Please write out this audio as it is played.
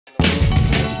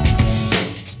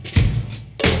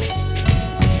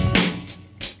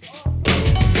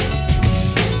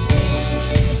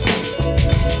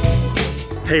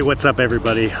Hey, what's up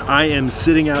everybody? I am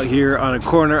sitting out here on a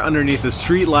corner underneath a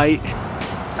street light.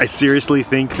 I seriously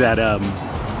think that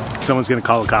someone's gonna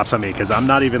call the cops on me because I'm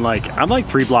like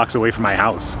 3 blocks away from my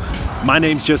house. My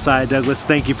name's Josiah Douglas.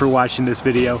 Thank you for watching this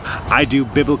video. I do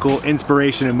biblical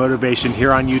inspiration and motivation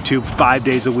here on YouTube 5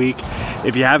 days a week.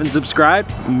 If you haven't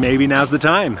subscribed, maybe now's the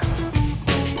time.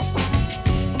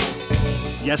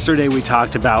 Yesterday we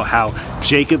talked about how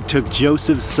Jacob took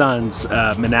Joseph's sons,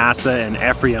 Manasseh and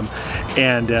Ephraim,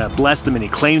 and blessed them, and he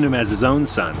claimed them as his own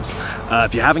sons.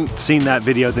 If you haven't seen that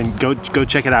video, then go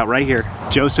check it out right here.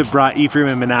 Joseph brought Ephraim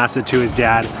and Manasseh to his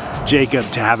dad, Jacob,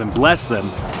 to have him bless them.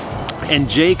 And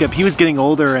Jacob, he was getting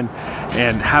older and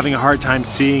having a hard time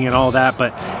seeing and all that,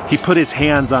 but he put his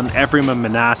hands on Ephraim and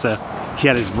Manasseh. He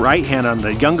had his right hand on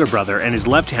the younger brother and his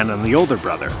left hand on the older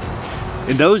brother.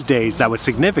 In those days, that was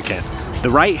significant. The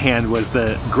right hand was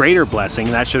the greater blessing,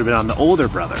 and that should have been on the older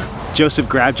brother. Joseph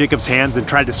grabbed Jacob's hands and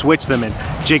tried to switch them,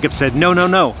 and Jacob said, no, no,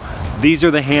 no. These are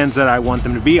the hands that I want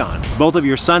them to be on. Both of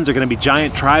your sons are going to be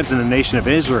giant tribes in the nation of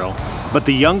Israel, but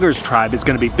the younger's tribe is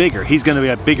going to be bigger. He's going to be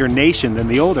a bigger nation than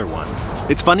the older one.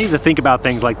 It's funny to think about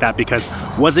things like that, because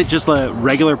was it just a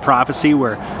regular prophecy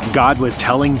where God was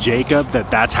telling Jacob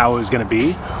that that's how it was going to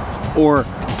be? Or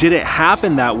did it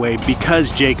happen that way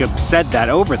because Jacob said that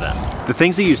over them? The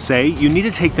things that you say, you need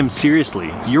to take them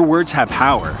seriously. Your words have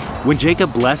power. When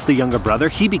Jacob blessed the younger brother,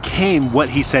 he became what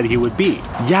he said he would be.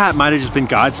 Yeah, it might have just been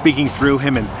God speaking through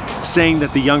him and saying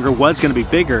that the younger was going to be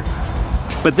bigger.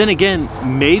 But then again,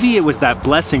 maybe it was that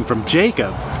blessing from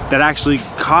Jacob that actually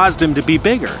caused him to be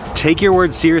bigger. Take your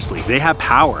words seriously. They have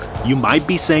power. You might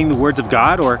be saying the words of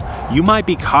God, or you might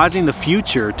be causing the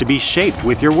future to be shaped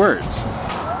with your words.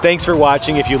 Thanks for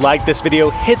watching. If you liked this video,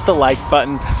 hit the like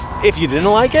button. If you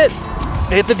didn't like it,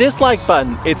 hit the dislike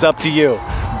button. It's up to you.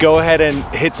 Go ahead and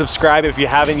hit subscribe if you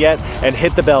haven't yet, and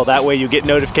hit the bell. That way you get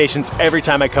notifications every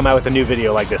time I come out with a new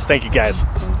video like this. Thank you guys.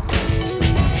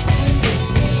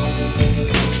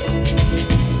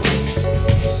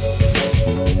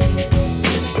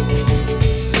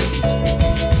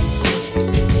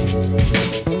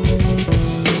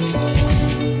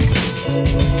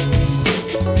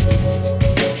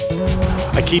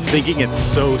 I keep thinking it's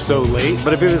so late,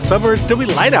 but if it was summer, it'd still be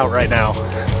light out right now.